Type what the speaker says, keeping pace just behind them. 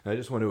I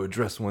just want to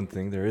address one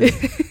thing. There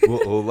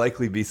will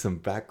likely be some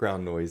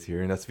background noise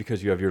here, and that's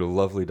because you have your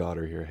lovely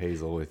daughter here,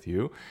 Hazel, with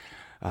you.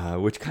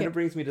 Which kind of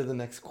brings me to the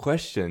next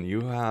question.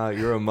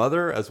 You're a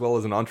mother as well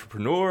as an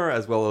entrepreneur,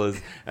 as well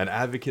as an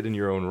advocate in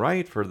your own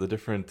right for the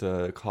different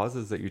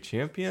causes that you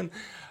champion.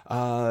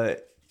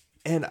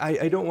 And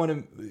I don't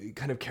want to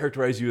kind of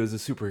characterize you as a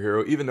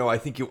superhero, even though I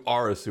think you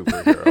are a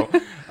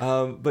superhero.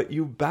 But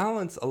you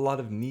balance a lot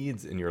of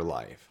needs in your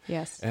life.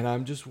 Yes. And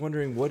I'm just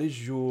wondering,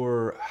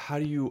 how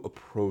do you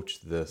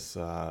approach this,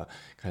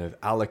 kind of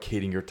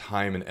allocating your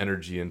time and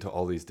energy into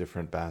all these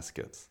different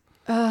baskets?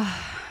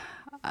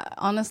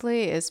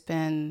 Honestly, it's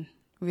been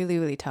really,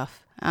 really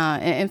tough.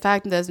 In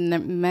fact, there's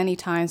many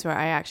times where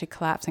I actually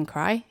collapse and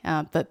cry,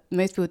 but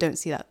most people don't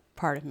see that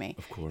part of me.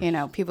 Of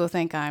course. People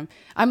think I'm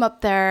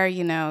up there,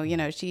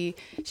 she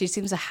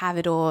seems to have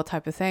it all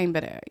type of thing,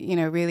 but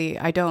really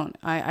I don't.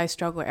 I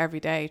struggle every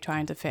day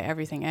trying to fit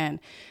everything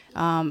in,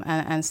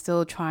 and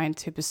still trying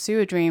to pursue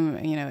a dream,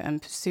 and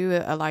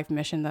pursue a life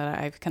mission that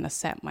I've kind of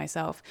set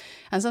myself.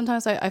 And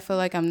sometimes I feel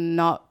like I'm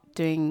not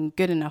doing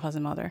good enough as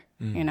a mother,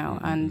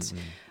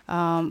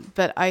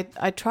 but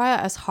I try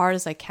as hard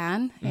as I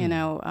can,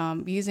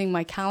 using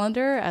my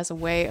calendar as a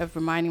way of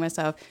reminding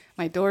myself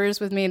my daughter's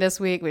with me this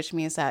week, which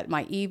means that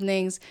my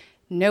evenings,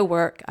 no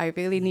work. I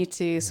really need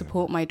to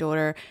support my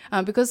daughter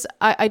because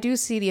I do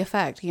see the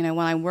effect, when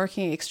I'm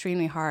working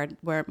extremely hard,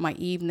 where my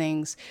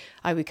evenings,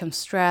 I become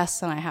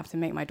stressed and I have to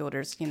make my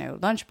daughter's,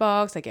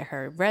 lunchbox, I get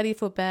her ready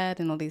for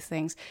bed and all these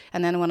things.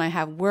 And then when I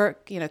have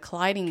work,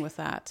 colliding with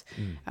that,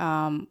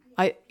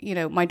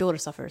 my daughter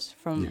suffers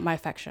from my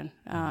affection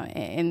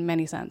in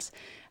many sense.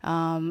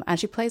 And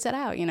she plays it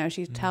out,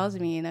 she tells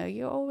me,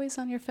 you're always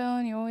on your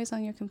phone, you're always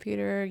on your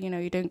computer,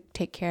 you don't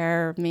take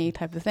care of me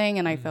type of thing.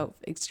 And I felt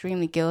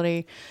extremely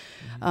guilty.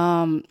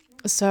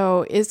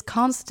 So it's a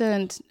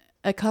constant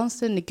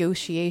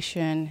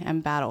negotiation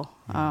and battle,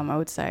 I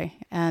would say.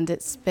 And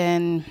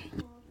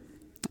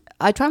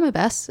I try my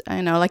best.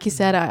 Like you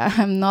said,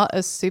 I'm not a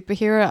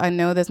superhero. I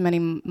know there's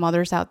many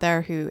mothers out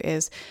there who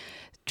is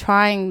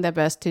trying their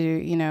best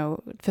to,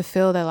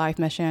 fulfill their life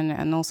mission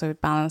and also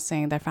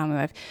balancing their family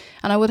life.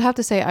 And I would have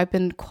to say I've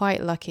been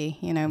quite lucky.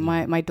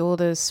 My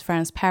daughter's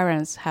friends'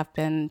 parents have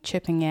been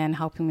chipping in,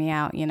 helping me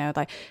out,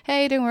 like,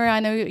 hey, don't worry, I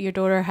know your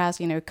daughter has,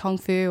 kung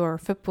fu or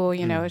football,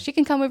 she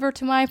can come over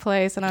to my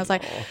place. And I was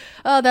like,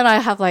 then I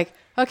have like,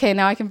 okay,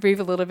 now I can breathe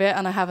a little bit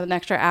and I have an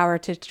extra hour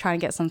to try and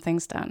get some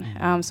things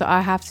done. So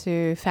I have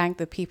to thank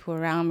the people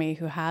around me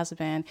who has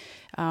been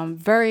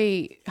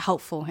very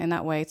helpful in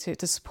that way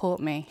to support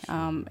me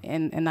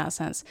in that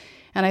sense.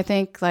 And I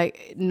think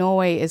like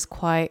Norway is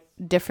quite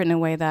different in a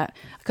way that,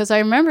 because I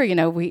remember,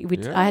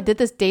 I did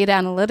this data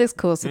analytics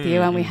course with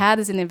you and we had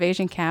this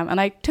innovation camp and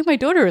I took my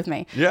daughter with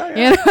me.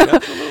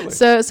 Absolutely.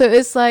 So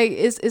it's like,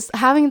 it's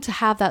having to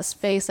have that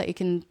space that you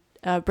can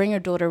bring your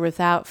daughter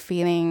without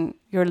feeling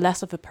you're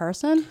less of a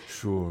person.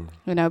 Sure.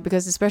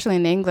 Because especially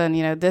in England,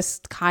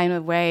 this kind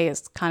of way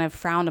is kind of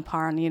frowned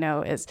upon,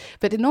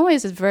 but in Norway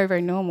it's very,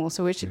 very normal.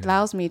 So which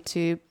allows me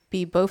to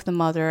be both the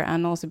mother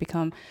and also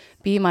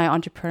be my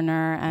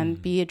entrepreneur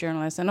and be a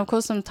journalist. And of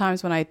course,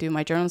 sometimes when I do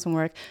my journalism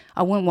work,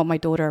 I wouldn't want my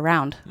daughter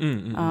around.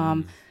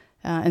 In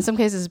some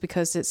cases,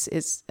 because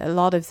it's a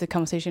lot of the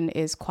conversation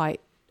is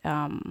quite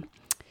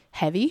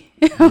heavy,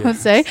 I would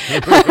say.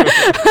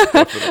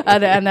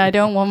 and I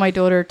don't want my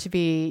daughter to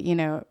be,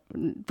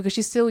 because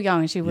she's still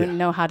young, she wouldn't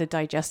know how to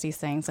digest these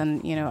things.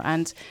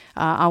 And,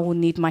 I will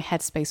need my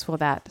headspace for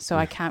that. So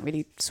I can't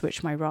really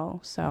switch my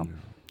role. So,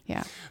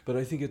 yeah. But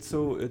I think it's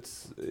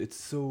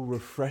so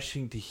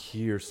refreshing to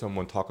hear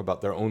someone talk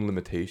about their own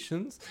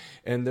limitations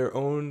and their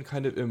own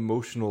kind of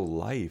emotional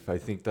life. I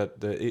think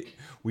that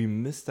we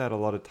miss that a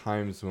lot of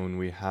times when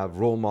we have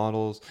role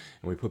models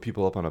and we put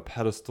people up on a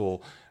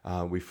pedestal.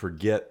 We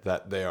forget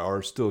that they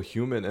are still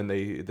human and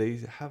they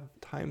have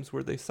times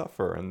where they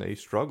suffer and they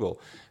struggle.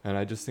 And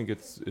I just think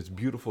it's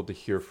beautiful to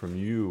hear from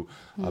you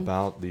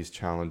about these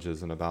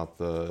challenges and about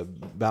the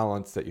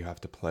balance that you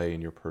have to play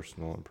in your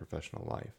personal and professional life.